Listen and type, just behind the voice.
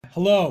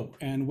Hello,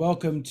 and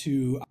welcome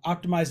to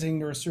Optimizing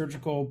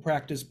Neurosurgical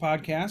Practice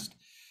podcast.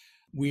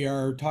 We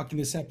are talking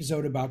this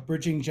episode about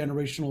bridging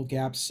generational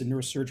gaps in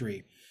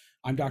neurosurgery.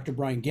 I'm Dr.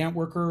 Brian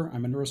Gantwerker.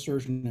 I'm a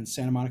neurosurgeon in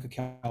Santa Monica,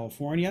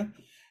 California.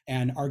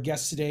 And our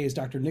guest today is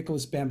Dr.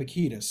 Nicholas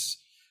Bambakidis.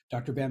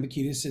 Dr.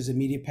 Bambakidis is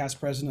immediate past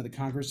president of the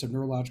Congress of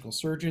Neurological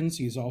Surgeons.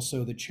 He is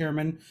also the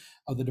chairman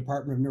of the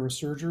Department of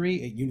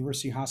Neurosurgery at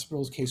University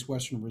Hospitals Case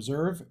Western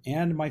Reserve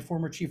and my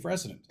former chief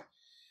resident.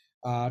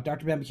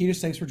 Dr. Bambakidis,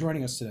 thanks for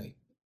joining us today.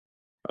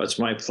 Oh, it's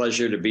my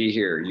pleasure to be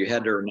here. You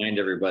had to remind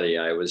everybody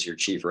I was your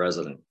chief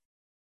resident.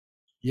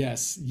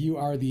 Yes, you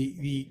are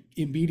the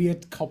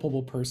immediate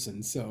culpable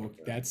person, so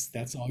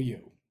that's all you.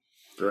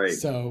 Great.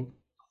 So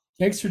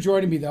thanks for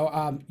joining me,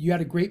 though. You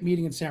had a great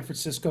meeting in San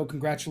Francisco.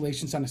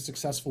 Congratulations on a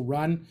successful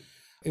run.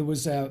 It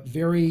was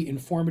very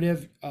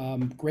informative,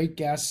 great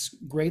guests,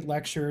 great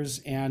lectures,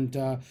 and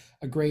a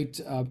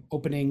great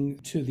opening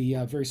to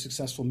the very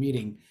successful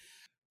meeting.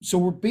 So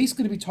we're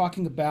basically going to be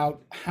talking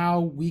about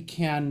how we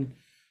can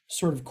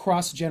sort of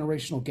cross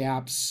generational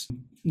gaps,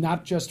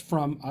 not just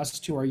from us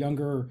to our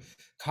younger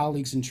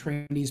colleagues and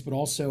trainees, but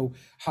also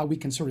how we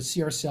can sort of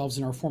see ourselves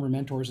in our former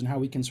mentors and how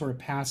we can sort of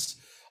pass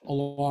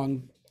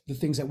along the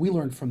things that we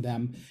learned from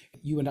them.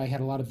 You and I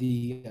had a lot of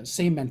the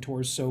same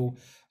mentors, so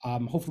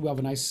hopefully we'll have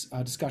a nice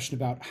discussion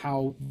about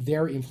how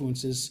their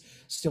influences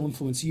still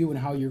influence you and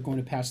how you're going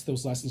to pass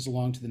those lessons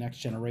along to the next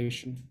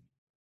generation.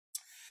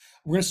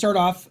 We're going to start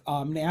off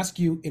and ask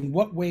you, in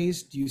what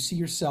ways do you see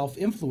yourself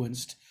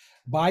influenced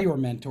by your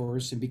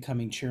mentors in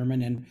becoming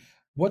chairman, and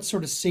what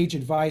sort of sage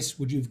advice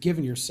would you have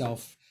given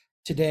yourself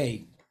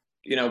today?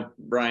 You know,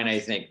 Brian, I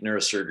think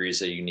neurosurgery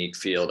is a unique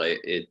field.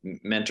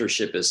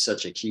 Mentorship is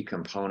such a key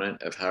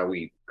component of how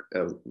we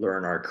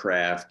learn our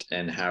craft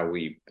and how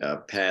we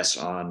pass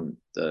on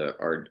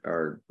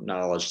our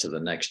knowledge to the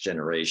next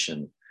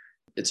generation.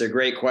 It's a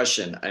great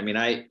question. I mean,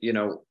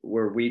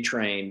 where we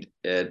trained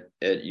at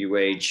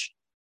UH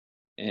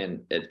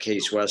and at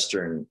Case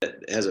Western,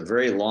 it has a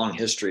very long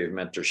history of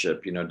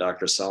mentorship. You know,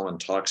 Dr. Sullivan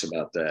talks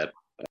about that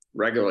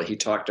regularly. He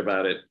talked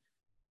about it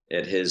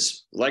at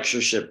his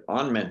lectureship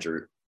on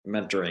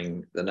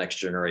mentoring the next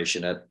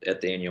generation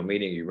at the annual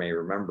meeting. You may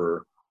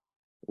remember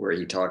where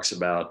he talks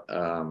about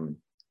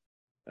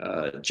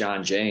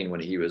John Jane when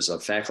he was a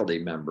faculty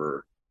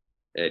member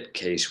at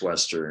Case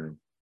Western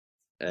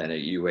and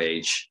at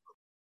UH.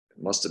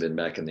 It must have been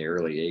back in the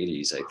early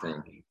 80s, I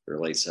think, or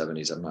late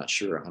 70s. I'm not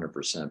sure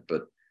 100%,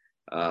 but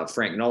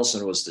Frank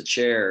Nelson was the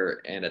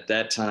chair, and at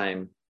that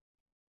time,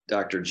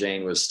 Dr.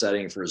 Jane was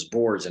studying for his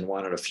boards and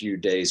wanted a few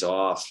days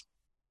off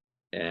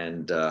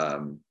and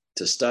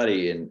to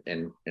study.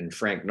 And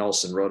Frank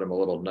Nelson wrote him a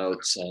little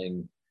note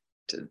saying,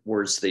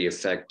 words to the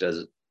effect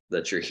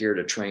that you're here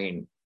to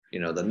train,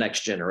 the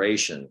next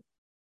generation,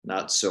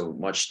 not so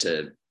much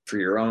for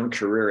your own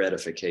career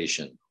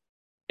edification.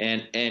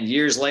 And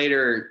years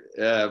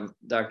later,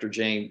 Dr.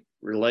 Jane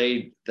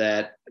relayed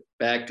that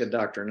back to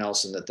Dr.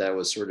 Nelson, that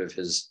was sort of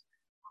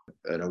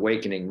an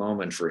awakening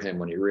moment for him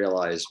when he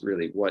realized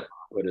really what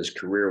his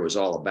career was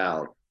all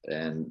about.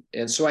 And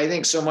so I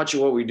think so much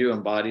of what we do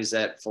embodies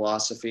that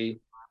philosophy.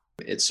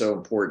 It's so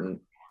important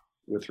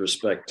with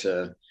respect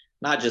to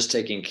not just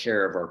taking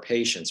care of our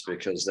patients,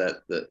 because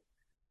the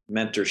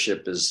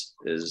mentorship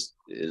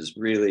is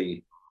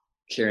really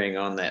carrying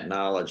on that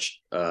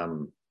knowledge,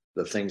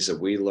 the things that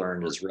we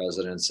learned as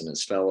residents and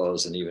as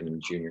fellows, and even in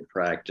junior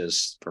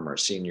practice from our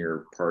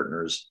senior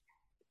partners.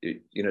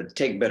 To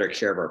take better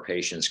care of our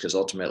patients, because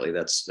ultimately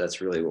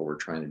that's really what we're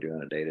trying to do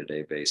on a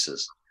day-to-day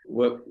basis.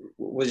 What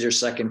was your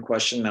second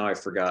question? Now I've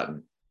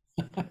forgotten.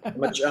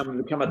 I'm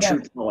become a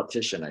true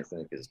politician, I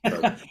think.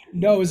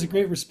 No, it was a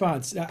great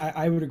response.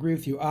 I would agree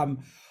with you.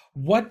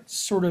 What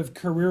sort of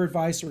career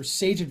advice or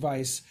sage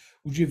advice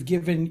would you have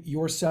given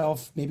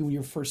yourself maybe when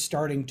you're first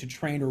starting to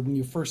train, or when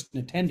you're first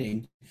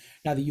attending,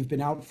 now that you've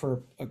been out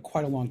for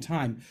quite a long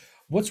time?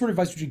 What sort of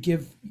advice would you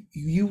give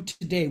you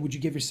today, would you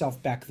give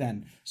yourself back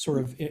then, sort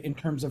of in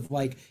terms of,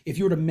 like, if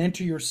you were to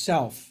mentor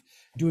yourself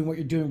doing what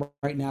you're doing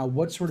right now,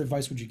 what sort of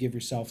advice would you give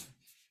yourself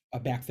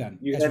back then?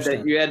 You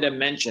had to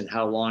mention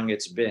how long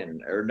it's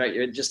been, or not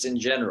just in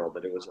general,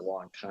 but it was a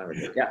long time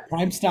ago. Yeah,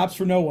 time stops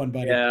for no one,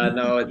 buddy. Yeah,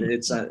 no,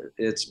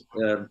 it's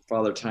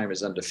Father Time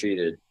is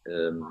undefeated.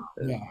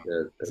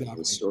 Exactly.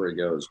 The story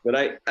goes, but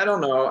I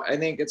don't know. I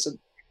think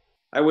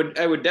I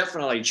would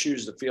definitely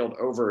choose the field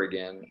over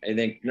again. I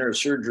think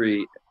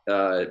neurosurgery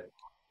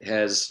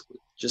has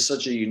just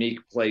such a unique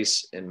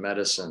place in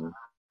medicine.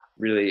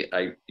 Really,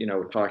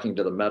 talking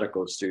to the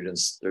medical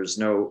students, there's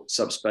no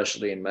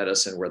subspecialty in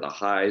medicine where the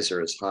highs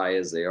are as high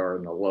as they are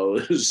and the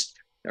lows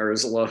are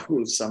as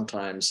low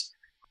sometimes.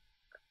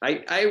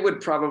 I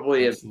would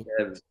probably have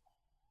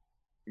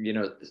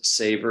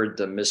savored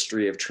the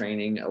mystery of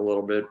training a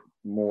little bit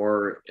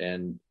more.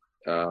 And,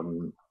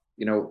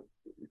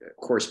 of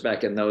course,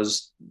 back in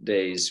those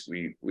days,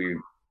 we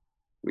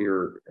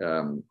were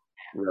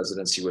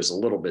residency was a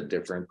little bit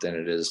different than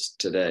it is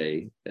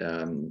today.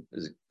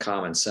 There's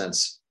common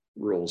sense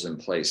rules in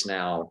place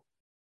now.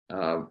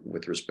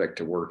 with respect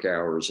to work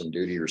hours and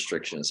duty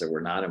restrictions that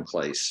were not in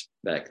place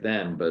back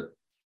then. But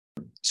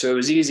so it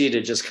was easy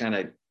to just kind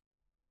of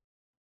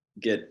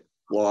get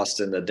lost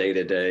in the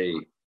day-to-day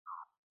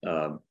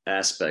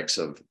aspects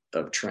of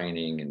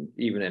training and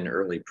even in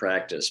early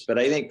practice. But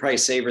I think probably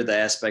savor the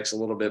aspects a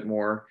little bit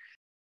more.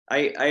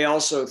 I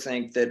also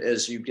think that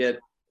as you get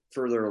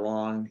further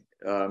along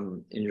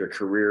in your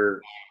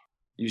career,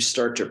 you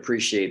start to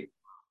appreciate,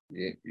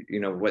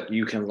 what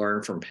you can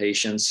learn from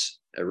patients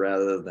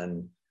rather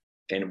than,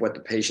 and what the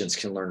patients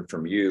can learn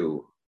from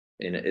you.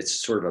 And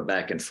it's sort of a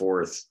back and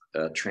forth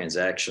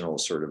transactional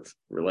sort of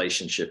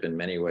relationship in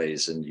many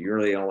ways. And you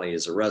really only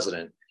as a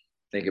resident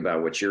think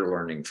about what you're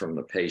learning from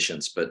the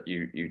patients, but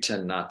you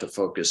tend not to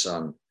focus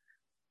on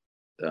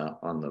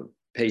the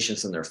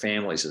patients and their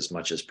families as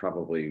much as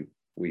probably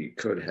we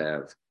could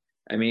have.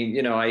 I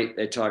mean,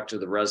 I talk to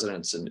the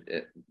residents, and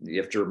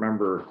you have to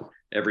remember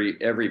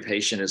every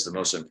patient is the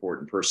most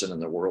important person in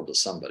the world to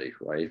somebody,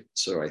 right?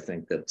 So I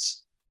think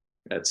that's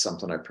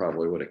something I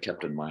probably would have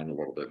kept in mind a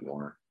little bit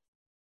more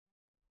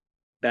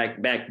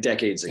back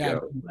decades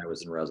ago when I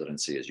was in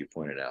residency, as you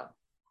pointed out.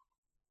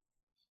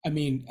 I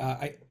mean,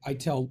 I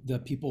tell the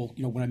people,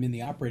 when I'm in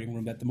the operating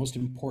room, that the most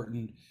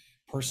important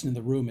person in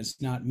the room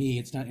is not me,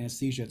 it's not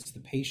anesthesia, it's the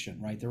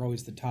patient, right? They're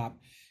always the top.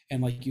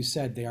 And like you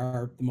said, they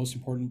are the most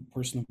important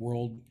person in the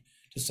world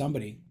to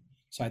somebody.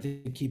 So I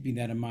think keeping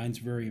that in mind is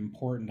very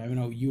important. I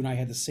know you and I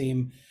had the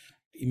same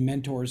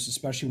mentors,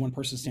 especially one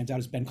person stands out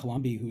is Ben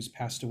Colombi, who's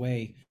passed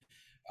away,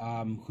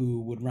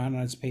 who would round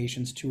on his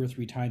patients 2 or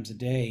 3 times a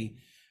day.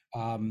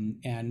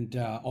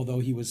 Although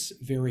he was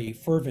very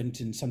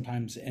fervent and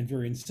sometimes and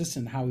very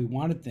insistent in how he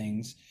wanted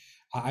things,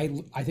 I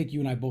think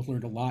you and I both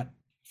learned a lot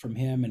from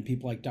him and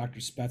people like Dr.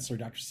 Spetzler,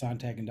 Dr.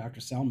 Sontag, and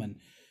Dr. Selman,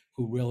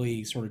 who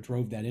really sort of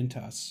drove that into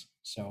us.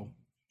 So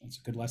that's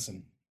a good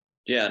lesson.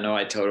 Yeah, no,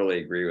 I totally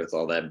agree with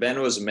all that.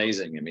 Ben was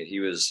amazing. I mean,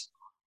 he was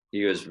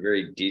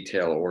very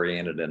detail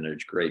oriented and a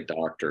great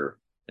doctor,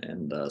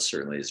 and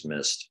certainly is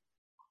missed.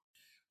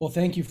 Well,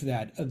 thank you for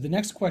that. The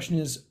next question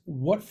is,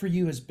 what for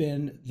you has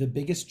been the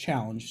biggest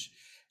challenge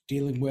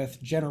dealing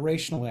with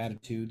generational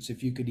attitudes,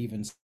 if you could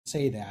even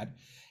say that,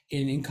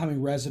 in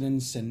incoming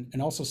residents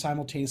and also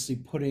simultaneously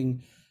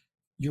putting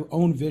your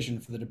own vision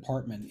for the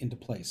department into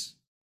place?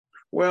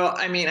 Well,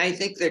 I mean, I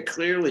think that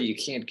clearly you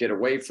can't get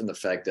away from the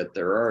fact that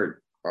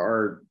there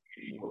are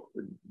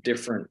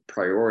different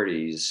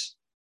priorities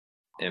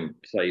in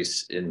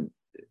place and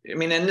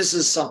this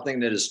is something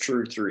that is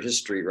true through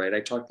history, right? I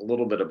talked a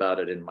little bit about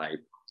it in my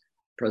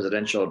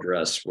presidential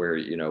address where,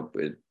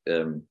 but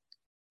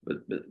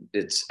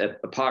it's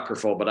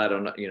apocryphal, but I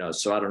don't know,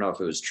 so I don't know if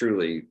it was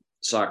truly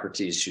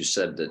Socrates who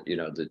said that,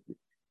 the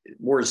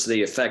words to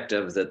the effect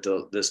of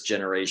that this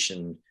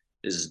generation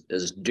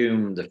is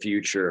doomed the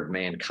future of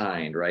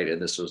mankind, right? And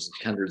this was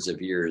hundreds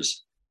of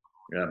years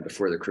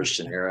before the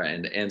Christian era,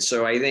 and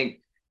so I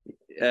think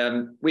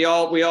we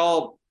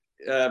all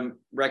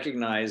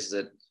recognize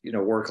that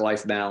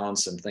work-life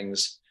balance and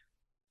things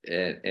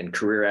and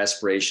career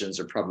aspirations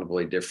are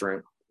probably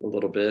different a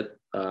little bit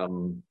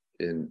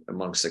in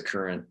amongst the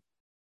current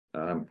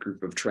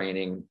group of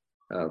training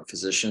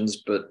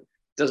physicians, but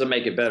doesn't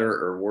make it better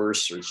or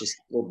worse, or it's just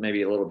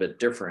maybe a little bit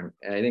different.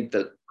 And I think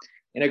that,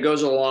 and it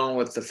goes along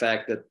with the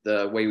fact that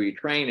the way we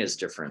train is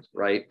different,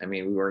 right? I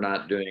mean, we were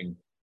not doing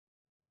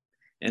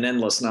an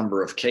endless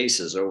number of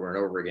cases over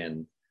and over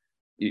again.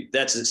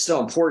 It's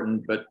still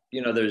important, but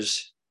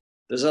there's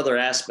other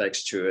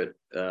aspects to it,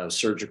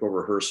 surgical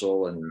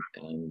rehearsal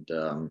and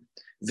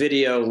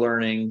video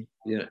learning,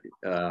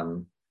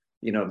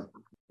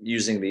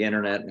 using the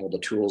internet and all the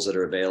tools that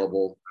are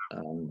available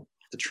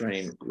to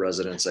train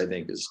residents, I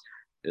think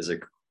is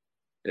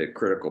a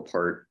critical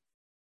part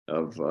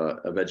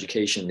of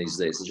education these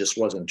days. It just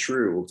wasn't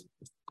true,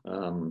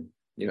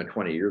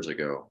 20 years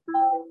ago.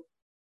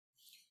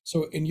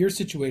 So in your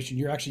situation,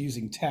 you're actually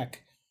using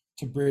tech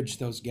to bridge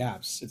those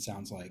gaps, it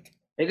sounds like.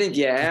 I think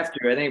you have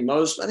to. I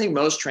think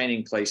most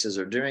training places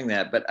are doing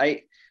that. But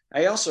I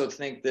also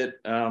think that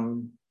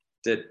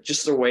that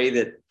just the way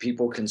that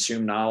people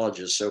consume knowledge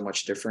is so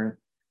much different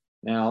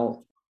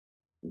now.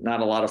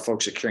 Not a lot of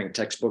folks are carrying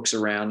textbooks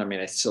around. I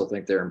mean, I still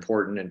think they're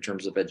important in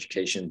terms of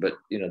education, but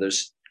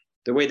there's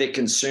the way they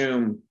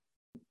consume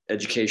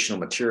educational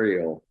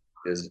material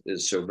is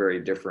so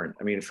very different.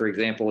 I mean, for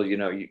example, you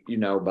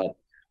know about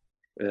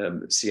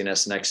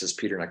CNS Nexus.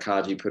 Peter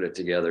Nakaji put it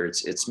together.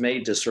 It's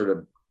made to sort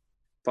of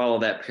follow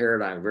that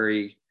paradigm,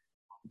 very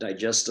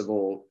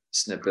digestible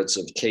snippets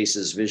of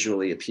cases,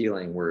 visually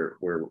appealing, where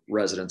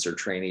residents or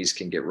trainees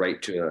can get right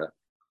to a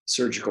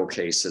surgical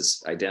case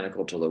that's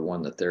identical to the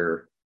one that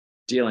they're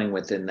dealing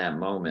with in that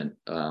moment.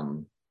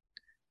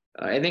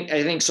 I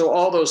think so.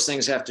 All those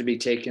things have to be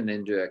taken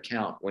into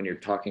account when you're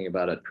talking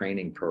about a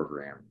training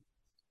program,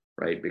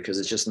 right? Because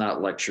it's just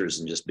not lectures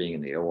and just being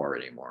in the OR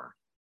anymore.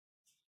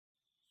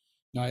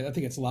 No, I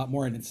think it's a lot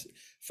more. And it's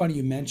funny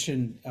you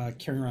mentioned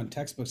carrying around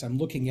textbooks. I'm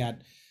looking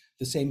at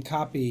the same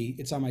copy.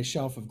 It's on my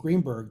shelf of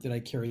Greenberg that I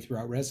carry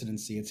throughout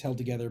residency. It's held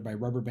together by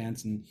rubber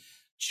bands and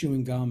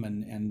chewing gum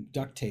and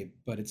duct tape,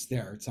 but it's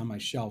there. It's on my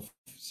shelf.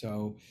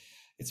 So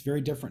it's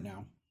very different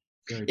now.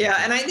 Very Yeah,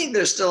 and different. I think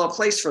there's still a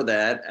place for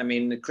that. I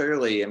mean,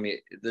 clearly, I mean,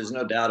 there's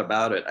no doubt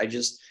about it.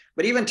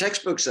 But even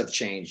textbooks have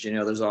changed. You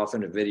know, there's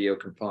often a video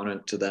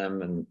component to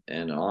them and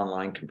an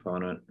online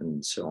component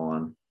and so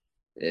on.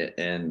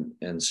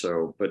 And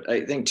so, but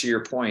I think to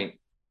your point,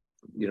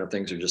 you know,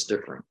 things are just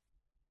different.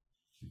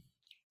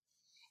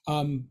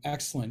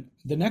 Excellent.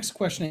 The next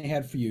question I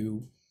had for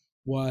you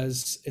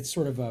was, it's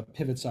sort of a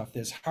pivots off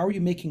this. How are you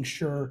making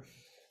sure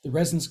the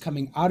residents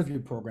coming out of your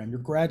program, your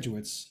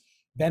graduates,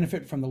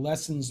 benefit from the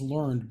lessons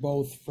learned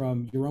both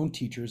from your own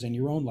teachers and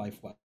your own life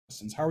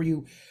lessons? How are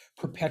you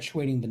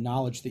perpetuating the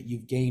knowledge that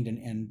you've gained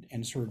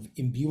and sort of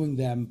imbuing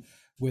them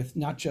with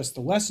not just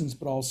the lessons,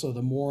 but also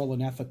the moral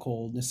and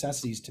ethical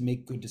necessities to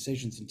make good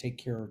decisions and take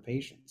care of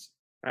patients?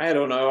 I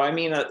don't know. I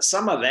mean,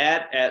 some of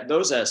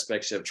those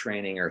aspects of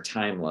training are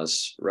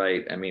timeless,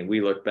 right? I mean,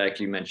 we look back,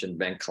 you mentioned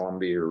Ben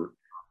Columby or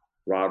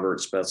Robert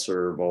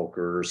Spetzer,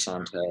 Volker,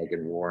 Sontag,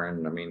 and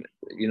Warren. I mean,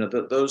 you know,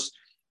 those,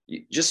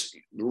 you just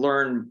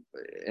learn,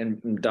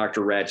 and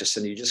Dr.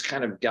 Ratchison, you just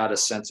kind of got a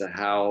sense of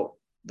how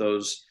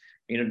those,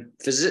 you know,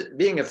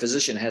 being a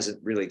physician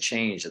hasn't really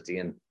changed at the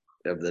end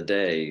of the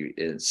day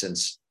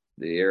since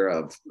the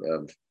era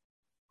of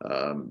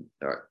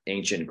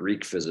ancient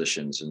Greek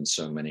physicians in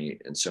so many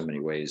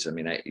ways. I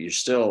mean, you're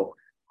still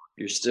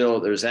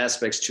there's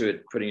aspects to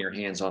it, putting your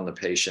hands on the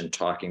patient,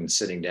 talking,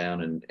 sitting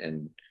down,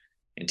 and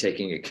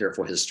taking a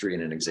careful history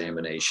and an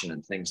examination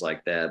and things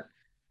like that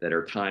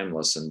are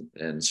timeless.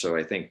 And so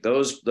I think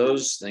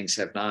those things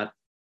have not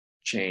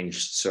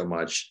changed so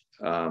much.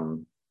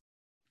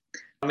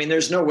 I mean,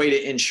 there's no way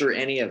to ensure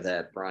any of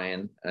that,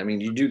 Brian. I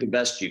mean, you do the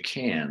best you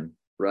can,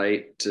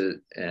 right?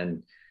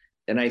 And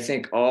I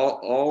think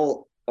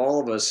all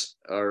of us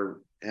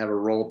have a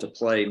role to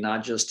play,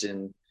 not just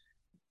in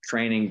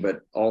training,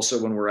 but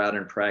also when we're out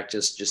in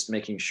practice, just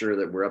making sure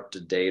that we're up to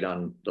date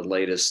on the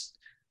latest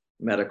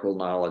medical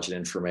knowledge and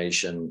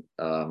information.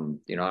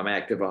 You know, I'm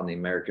active on the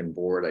American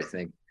board. I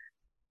think,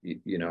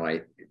 you know,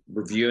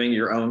 reviewing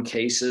your own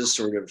cases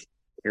sort of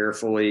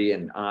carefully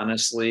and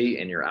honestly,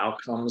 and your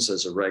outcomes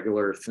as a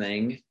regular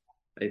thing.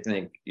 I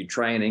think you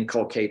try and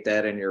inculcate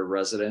that in your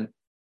resident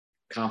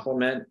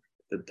complement,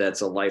 that's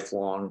a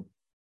lifelong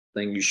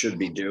thing you should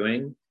be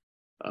doing.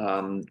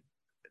 But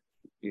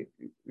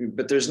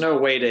there's no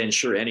way to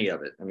ensure any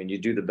of it. I mean, you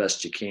do the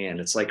best you can.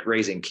 It's like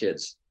raising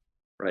kids,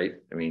 right?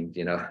 I mean,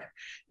 you know,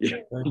 you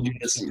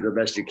do the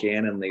best you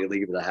can, and they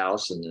leave the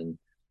house, and then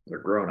they're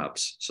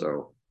grown-ups.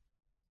 So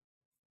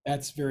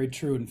That's very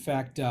true. In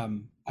fact,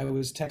 I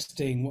was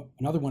texting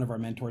another one of our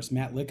mentors,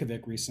 Matt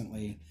Likovic,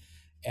 recently,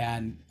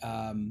 and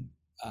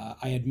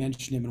I had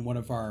mentioned him in one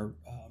of our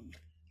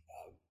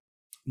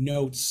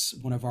notes,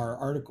 one of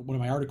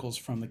my articles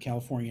from the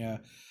California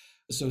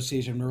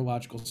Association of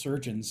Neurological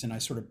Surgeons, and I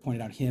sort of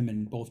pointed out him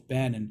and both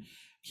Ben, and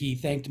he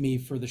thanked me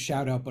for the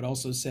shout out, but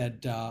also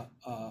said,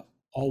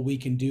 all we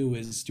can do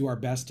is do our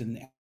best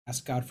and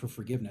ask God for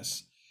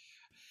forgiveness.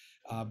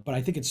 But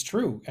I think it's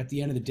true. At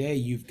the end of the day,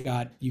 you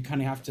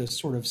kind of have to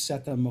sort of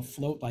set them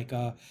afloat like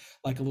a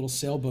little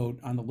sailboat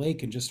on the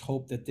lake, and just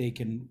hope that they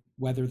can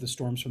weather the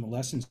storms from the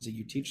lessons that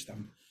you teach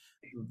them.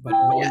 But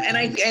yeah, and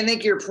I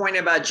think your point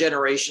about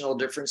generational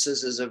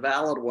differences is a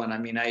valid one. I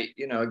mean,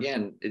 you know,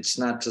 again, it's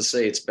not to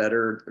say it's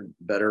better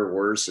or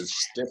worse. It's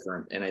just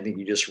different, and I think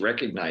you just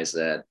recognize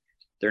that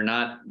they're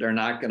not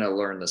going to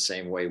learn the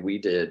same way we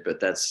did. But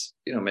that's,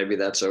 you know, maybe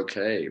that's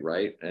okay,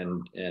 right?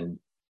 And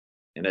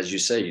as you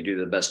say, you do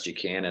the best you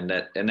can, and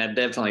that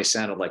definitely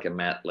sounded like a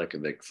Matt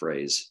Likovic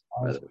phrase.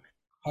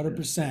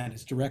 100%.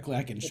 It's directly.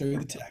 I can show you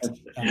the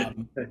text.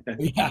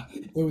 Yeah,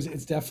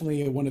 it's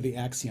definitely one of the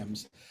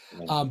axioms.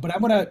 But I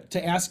want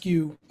to ask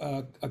you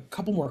a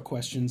couple more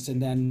questions, and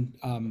then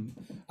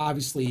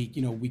obviously,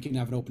 you know, we can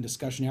have an open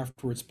discussion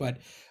afterwards. But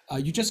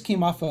you just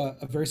came off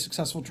a very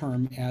successful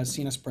term as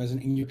CNS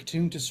president, and you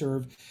continue to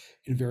serve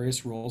in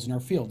various roles in our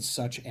fields,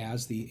 such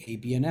as the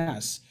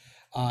ABNS.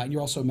 And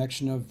you're also a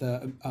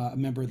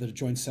member of the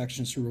Joint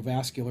Section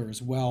Cerebrovascular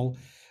as well.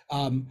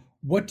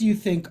 What do you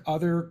think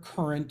other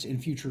current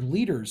and future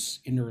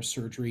leaders in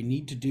neurosurgery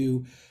need to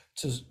do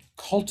to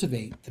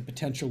cultivate the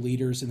potential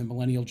leaders in the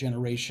millennial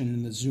generation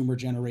and the Zoomer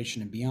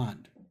generation and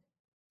beyond?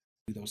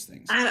 Do those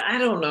things? I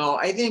don't know.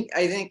 I think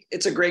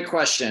it's a great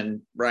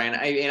question, Brian.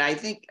 I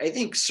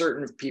think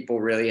certain people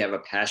really have a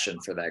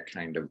passion for that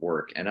kind of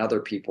work, and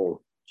other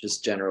people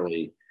just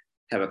generally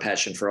have a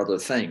passion for other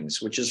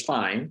things, which is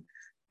fine.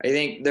 I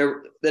think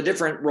the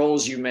different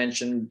roles you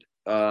mentioned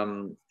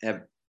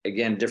have,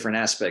 again, different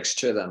aspects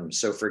to them.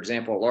 So, for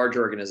example, a large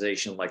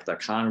organization like the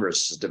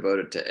Congress is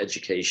devoted to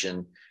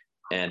education,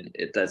 and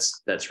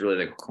that's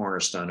really the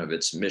cornerstone of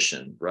its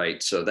mission,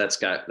 right? So that's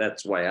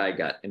why I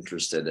got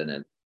interested in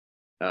it.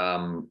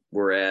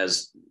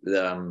 Whereas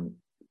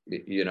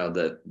you know,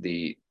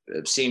 the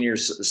Senior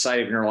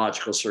Society of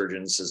Neurological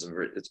Surgeons is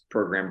its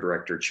program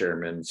director,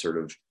 chairman, sort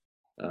of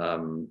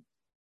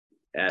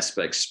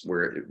aspects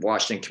where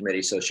Washington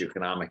Committee,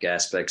 socioeconomic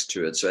aspects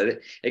to it. So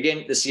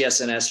again, the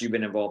CSNS, you've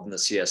been involved in the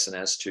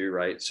CSNS too,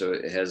 right? So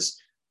it has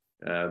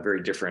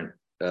very different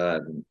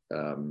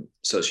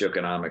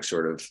socioeconomic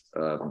sort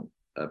of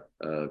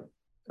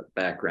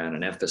background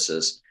and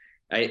emphasis.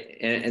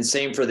 And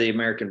same for the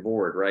American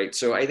Board, right?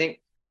 So I think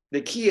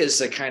the key is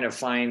to kind of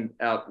find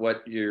out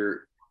what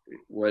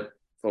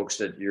folks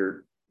that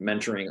you're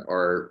mentoring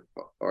or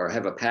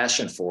have a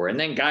passion for, and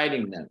then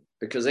guiding them,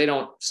 because they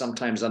don't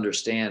sometimes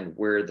understand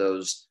where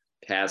those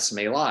paths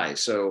may lie.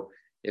 So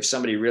if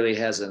somebody really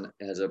has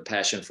a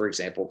passion, for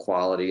example,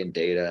 quality and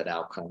data and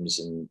outcomes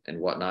and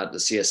whatnot, the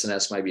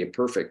CSNS might be a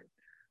perfect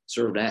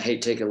sort of, hey,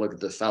 take a look at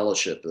the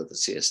fellowship that the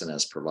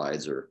CSNS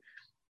provides, or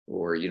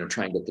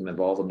try and get them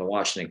involved in the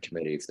Washington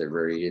Committee if they're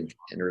very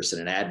interested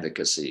in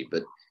advocacy.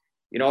 But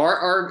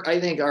I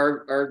think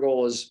our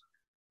goal as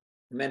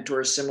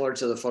mentors, similar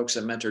to the folks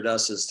that mentored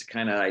us, is to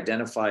kind of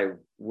identify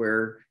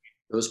where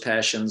those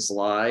passions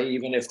lie,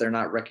 even if they're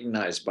not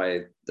recognized by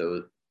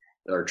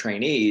our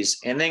trainees,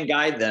 and then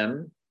guide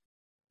them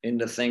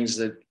into things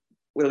that,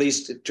 well, at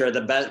least to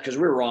the best, because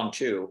we're wrong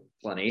too,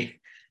 plenty,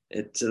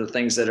 to the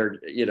things that are,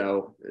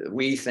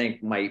 we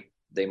think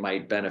they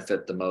might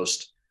benefit the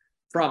most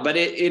from. But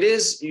it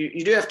is,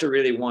 you do have to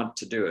really want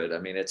to do it. I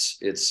mean,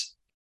 it's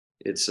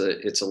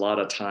a lot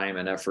of time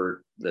and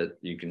effort that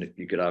you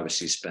could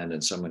obviously spend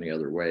in so many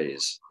other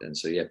ways. And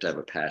so you have to have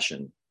a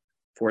passion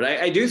for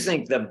it. I do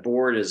think the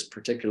board is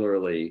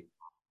particularly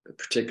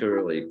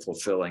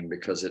fulfilling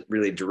because it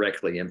really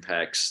directly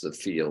impacts the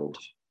field.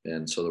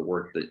 And so the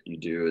work that you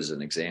do as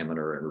an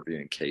examiner and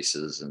reviewing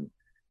cases and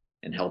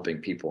helping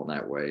people in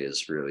that way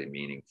is really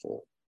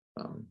meaningful.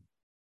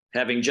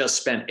 Having just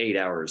spent 8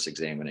 hours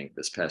examining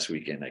this past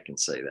weekend, I can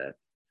say that.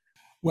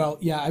 Well,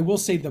 yeah, I will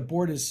say the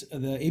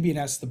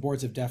ABNS, the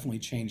boards have definitely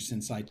changed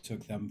since I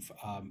took them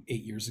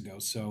 8 years ago.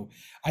 So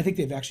I think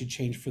they've actually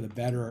changed for the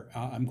better.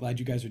 I'm glad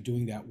you guys are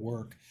doing that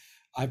work.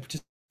 I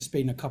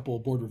participated in a couple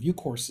of board review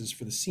courses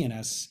for the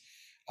CNS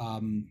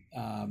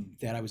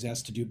that I was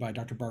asked to do by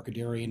Dr.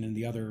 Barkadarian and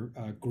the other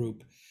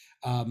group.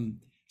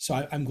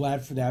 So I'm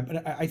glad for that.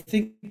 But I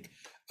think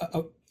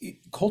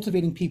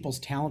cultivating people's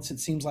talents,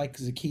 it seems like,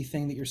 is a key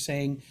thing that you're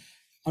saying.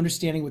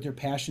 Understanding what their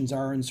passions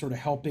are and sort of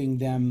helping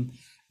them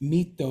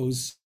meet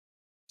those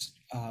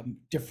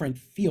different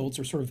fields,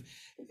 or sort of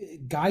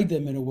guide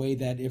them in a way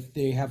that if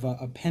they have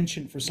a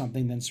penchant for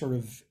something, then sort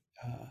of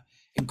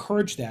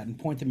encourage that and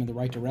point them in the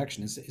right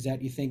direction. Is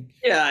that, you think?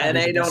 Yeah, and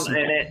they don't,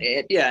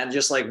 and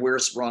just like we're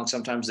wrong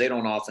sometimes, they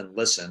don't often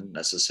listen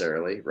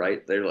necessarily,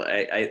 right?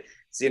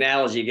 It's the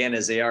analogy again,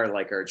 is they are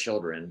like our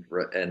children,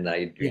 and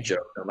I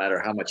joke, no matter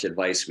how much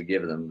advice we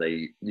give them,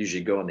 they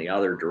usually go in the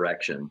other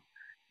direction.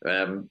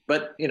 But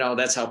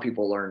that's how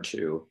people learn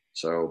too.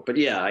 So, but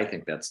yeah, I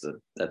think that's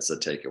the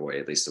takeaway,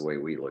 at least the way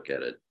we look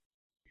at it.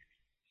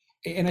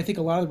 And I think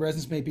a lot of the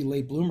residents may be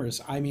late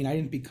bloomers. I mean, I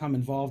didn't become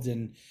involved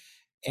in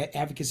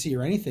advocacy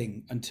or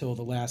anything until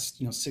the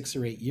last 6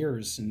 or 8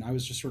 years, and I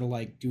was just sort of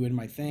like doing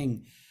my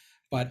thing.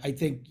 But I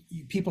think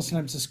people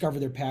sometimes discover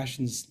their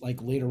passions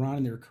like later on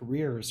in their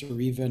careers,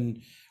 or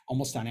even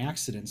almost on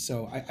accident.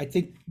 So I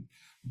think,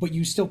 but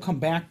you still come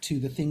back to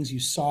the things you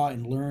saw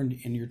and learned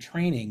in your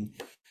training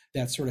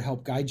that sort of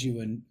help guide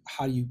you, and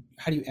how do you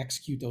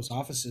execute those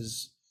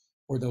offices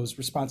or those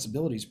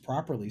responsibilities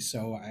properly.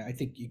 So I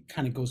think it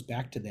kind of goes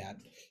back to that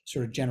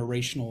sort of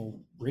generational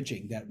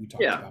bridging that we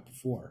talked about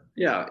before.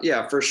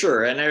 Yeah, for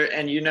sure.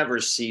 And you never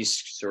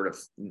cease sort of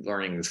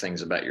learning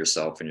things about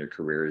yourself and your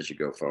career as you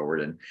go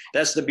forward. And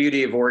that's the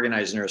beauty of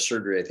organized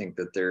neurosurgery. I think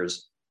that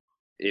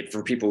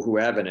for people who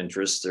have an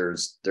interest, there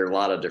are a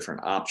lot of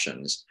different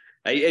options.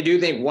 I do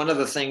think one of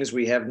the things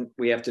we have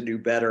to do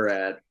better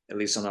at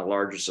least on a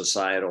larger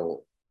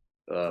societal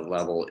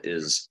level,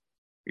 is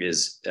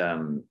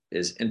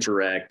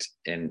interact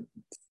and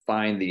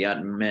find the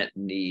unmet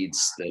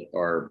needs that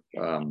our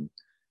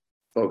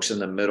folks in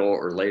the middle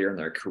or later in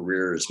their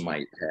careers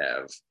might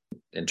have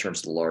in terms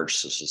of the large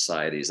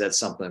societies. That's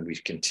something we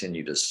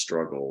continue to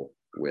struggle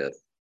with,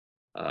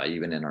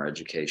 even in our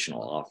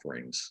educational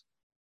offerings.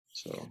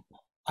 So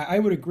I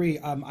would agree.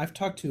 I've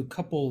talked to a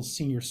couple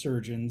senior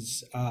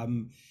surgeons,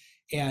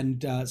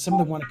 and some of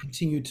them want to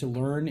continue to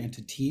learn and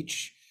to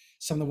teach.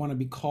 Some of them want to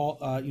be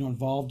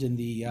involved in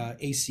the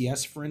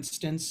ACS, for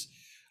instance.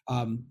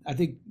 I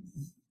think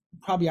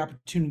probably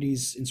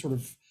opportunities in sort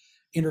of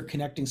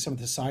interconnecting some of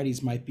the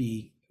societies might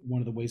be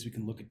one of the ways we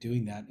can look at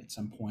doing that at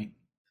some point.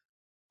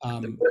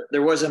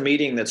 There was a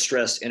meeting that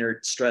stressed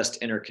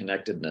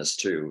interconnectedness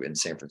too in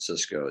San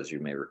Francisco, as you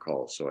may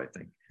recall. So I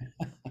think.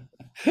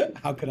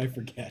 How could I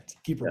forget?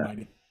 Keep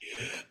reminding.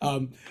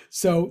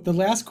 So the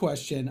last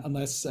question,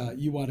 unless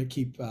you want to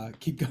keep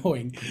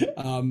going,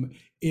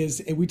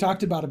 is we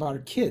talked about our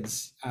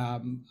kids.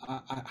 How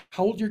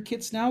old are your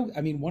kids now?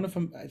 I mean, one of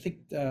them, I think.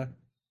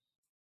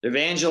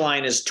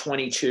 Evangeline is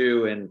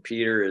 22 and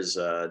Peter is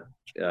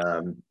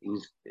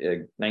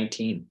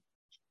 19.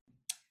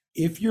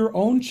 If your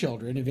own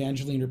children,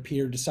 Evangeline or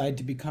Peter, decide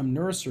to become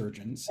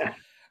neurosurgeons,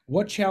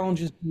 what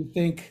challenges do you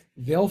think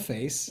they'll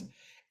face?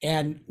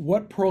 And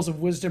what pearls of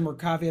wisdom or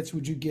caveats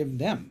would you give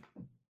them?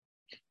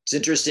 It's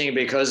interesting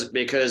because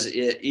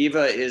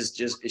Eva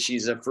is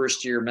she's a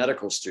first year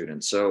medical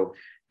student, so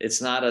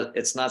it's not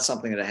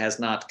something that has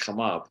not come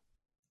up.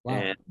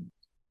 Wow.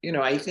 And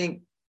I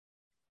think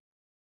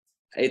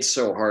it's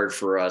so hard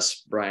for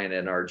us, Brian,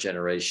 in our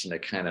generation to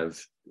kind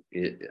of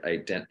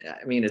I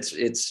mean,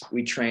 it's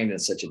we trained in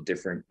such a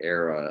different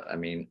era. I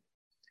mean,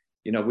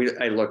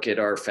 I look at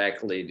our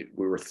faculty,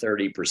 we were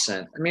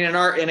 30%. I mean,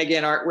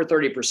 we're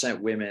 30%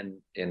 women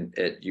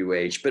at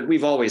UH, but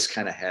we've always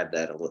kind of had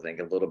that, I think,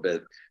 a little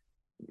bit.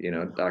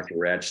 Dr.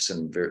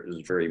 Ratchison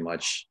was very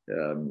much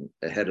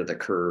ahead of the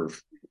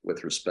curve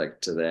with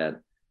respect to that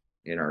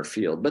in our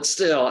field. But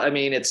still, I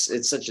mean,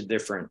 it's such a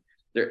different.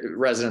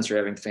 Residents are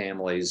having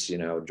families,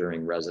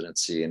 during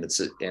residency, and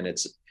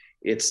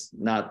it's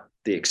not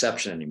the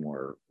exception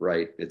anymore,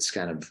 right? It's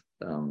kind of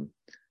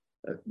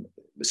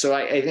so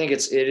I think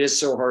it is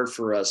so hard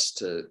for us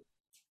to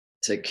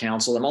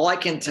counsel them. All I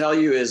can tell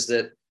you is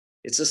that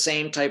it's the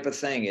same type of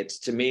thing. It's,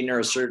 to me,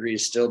 neurosurgery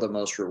is still the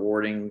most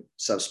rewarding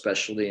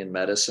subspecialty in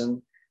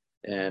medicine,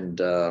 and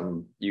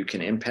you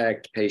can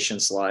impact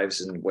patients'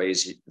 lives in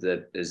ways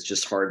that is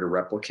just hard to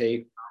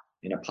replicate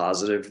in a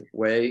positive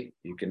way.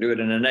 You can do it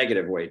in a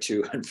negative way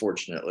too,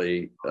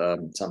 unfortunately.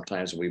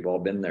 Sometimes we've all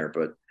been there,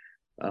 but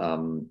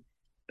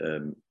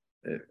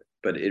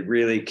it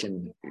really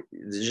can.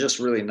 There's just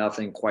really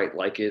nothing quite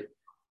like it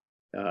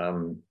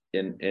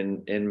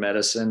in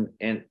medicine,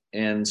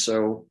 and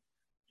so.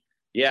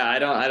 Yeah, I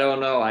don't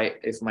know.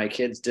 If my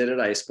kids did it,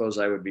 I suppose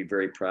I would be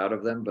very proud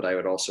of them, but I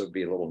would also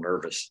be a little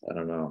nervous. I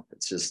don't know.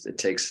 It's just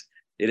it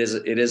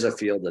is a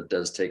field that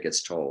does take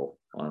its toll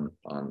on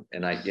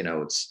and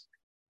it's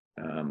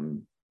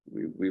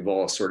we've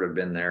all sort of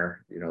been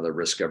there, the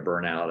risk of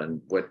burnout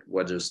and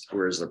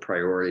where is the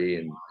priority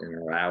and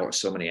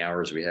so many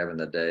hours we have in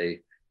the day,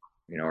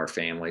 our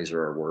families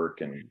or our work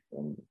and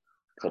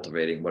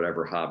cultivating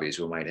whatever hobbies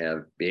we might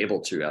be able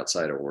to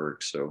outside of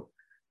work. So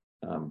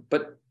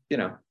but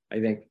I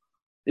think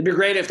it'd be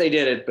great if they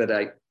did it, but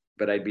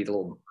I'd be a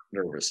little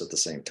nervous at the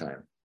same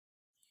time.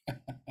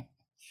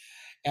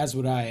 As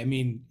would I. I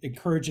mean,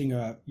 encouraging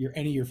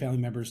any of your family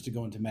members to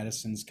go into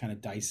medicine is kind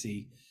of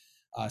dicey,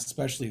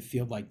 especially a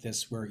field like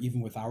this, where even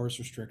with hours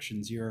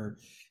restrictions, your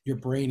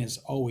brain is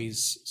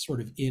always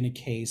sort of in a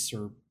case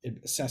or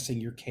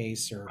assessing your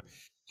case or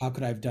how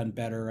could I have done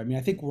better. I mean,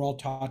 I think we're all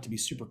taught to be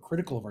super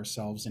critical of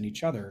ourselves and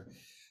each other.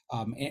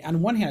 And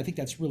on one hand, I think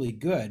that's really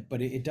good,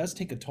 but it does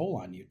take a toll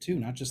on you too,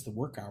 not just the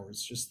work hours,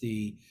 just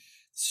the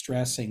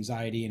stress,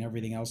 anxiety, and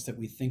everything else that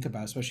we think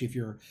about, especially if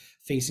you're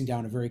facing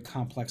down a very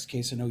complex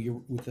case. I know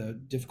you're with the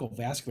difficult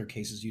vascular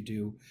cases you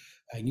do,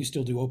 and you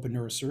still do open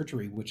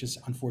neurosurgery, which is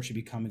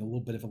unfortunately becoming a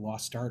little bit of a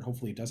lost start.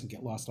 Hopefully it doesn't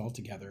get lost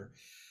altogether.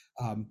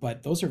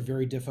 But those are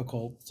very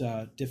difficult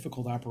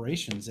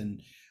operations,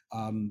 and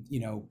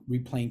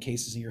replaying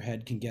cases in your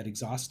head can get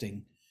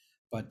exhausting.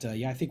 But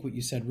yeah, I think what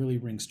you said really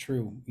rings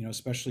true,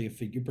 especially if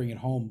you bring it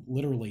home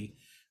literally,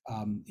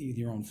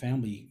 your own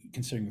family,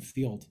 considering a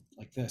field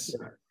like this.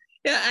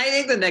 Yeah, I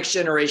think the next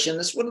generation,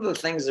 that's one of the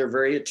things they're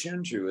very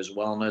attuned to is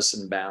wellness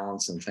and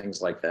balance and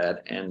things like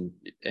that. And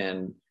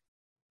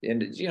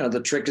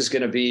the trick is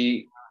going to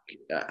be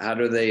how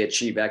do they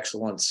achieve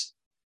excellence,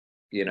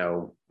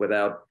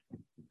 without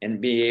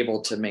and be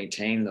able to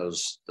maintain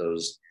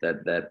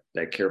that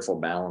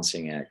careful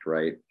balancing act,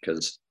 right?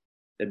 Because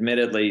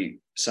admittedly,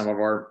 some of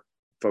our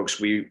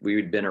folks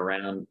we'd been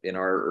around in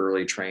our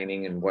early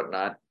training and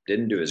whatnot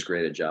didn't do as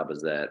great a job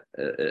as that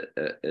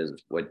as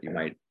what you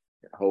might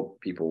hope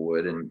people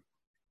would. And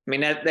I mean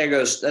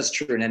that's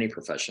true in any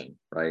profession,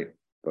 right?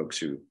 Folks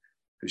who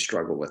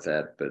struggle with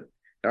that, but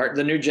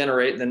the new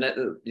generation,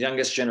 the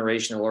youngest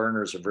generation of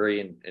learners are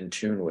very in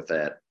tune with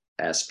that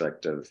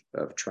aspect of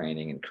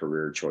training and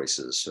career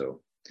choices.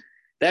 So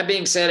that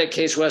being said, at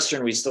Case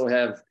Western, we still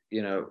have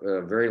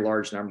a very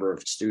large number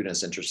of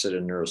students interested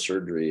in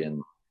neurosurgery,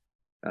 and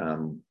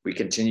we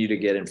continue to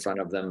get in front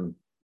of them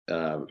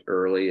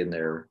early in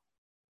their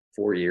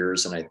 4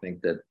 years, and I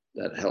think that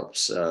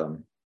helps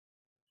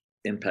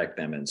impact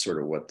them in sort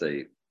of what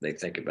they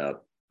think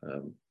about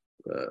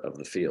of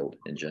the field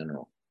in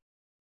general.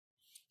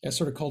 Yeah,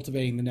 sort of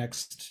cultivating the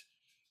next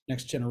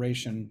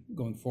generation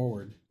going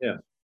forward. Yeah.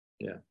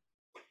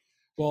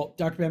 Well,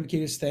 Dr.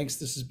 Bambakides, thanks.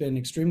 This has been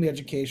extremely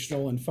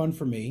educational and fun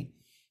for me,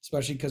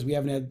 especially because we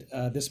haven't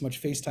had this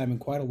much FaceTime in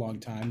quite a long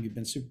time. You've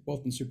been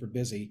both been super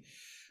busy.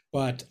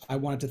 But I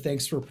wanted to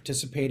thanks for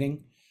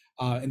participating.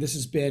 And this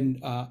has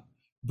been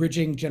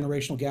Bridging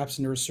Generational Gaps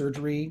in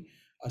Neurosurgery,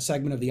 a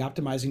segment of the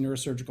Optimizing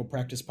Neurosurgical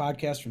Practice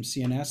podcast from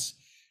CNS.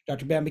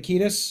 Dr.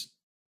 Bambakides,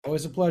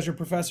 always a pleasure,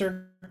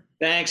 Professor.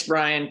 Thanks,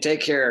 Brian.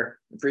 Take care.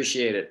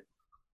 Appreciate it.